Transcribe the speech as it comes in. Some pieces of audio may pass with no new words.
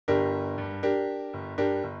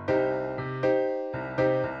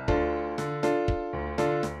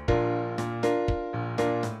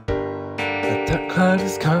cloud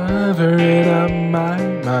is covering up my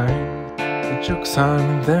mind. The joke's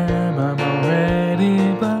on them, I'm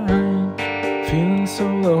already blind. Feeling so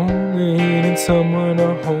lonely, need someone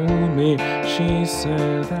to hold me. She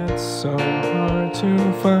said that's so hard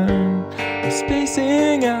to find. I'm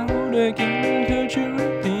spacing out again, could you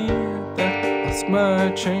repeat that? Lost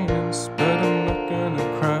my chance, but I'm not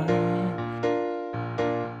gonna cry.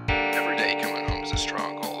 Every day coming home is a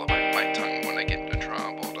stronghold. I bite my tongue when I get into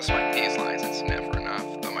trouble. Despite these lies, it's never enough.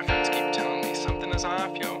 Though my friends keep telling me something is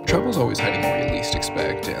off, yo. Trouble's always hiding where you least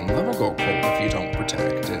expect it, and love will go cold if you don't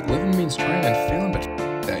protect it. Living means trying and failing, but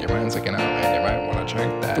that your mind's like an outman, you might wanna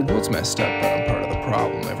check that. The world's messed up, but I'm part of the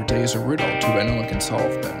problem. Every day is a riddle, too bad no one can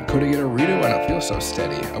solve them. Could I get a redo? I don't feel so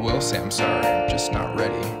steady. I will say I'm sorry, I'm just not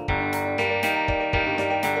ready.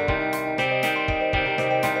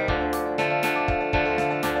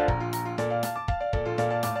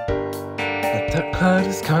 The cloud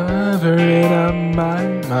is covering up my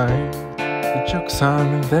mind. The joke's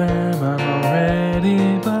on them, I'm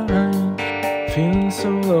already blind. Feeling so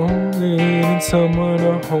lonely, need someone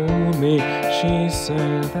to hold me. She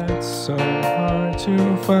said that's so hard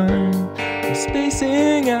to find. I'm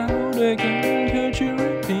spacing out again, could you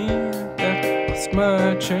repeat that? Lost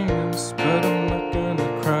my chance, but I'm not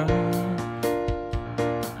gonna cry. I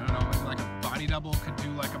don't know, maybe like a body double could do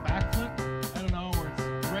like a backflip. I don't know, where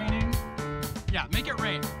it's raining. Yeah, make it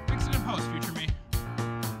rain. Fix it in post, future me.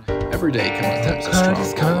 Every day coming home is a cloud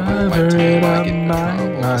stronghold. I bite my tongue when I get into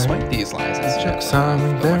trouble. Despite these lies, it's joke's never on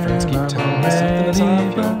enough. Though my friends keep them, telling me something is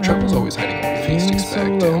off, yo. already Trouble's always hiding where you least Feeling so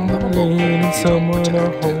expect it, and love will go cold lonely, if need you don't someone to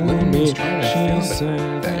protect it. hold Living me. means trying and She failing, said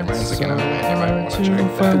but that your mind's that's like an so outman, you might hard wanna to check that.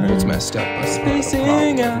 The find. world's messed up, but I'm part of the problem.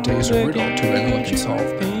 Spacing Every day is a out riddle, too bad no one can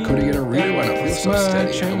solve them. Could I get a redo? I don't feel so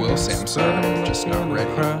steady. I will say I'm sorry, I'm just not ready.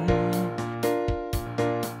 Cry.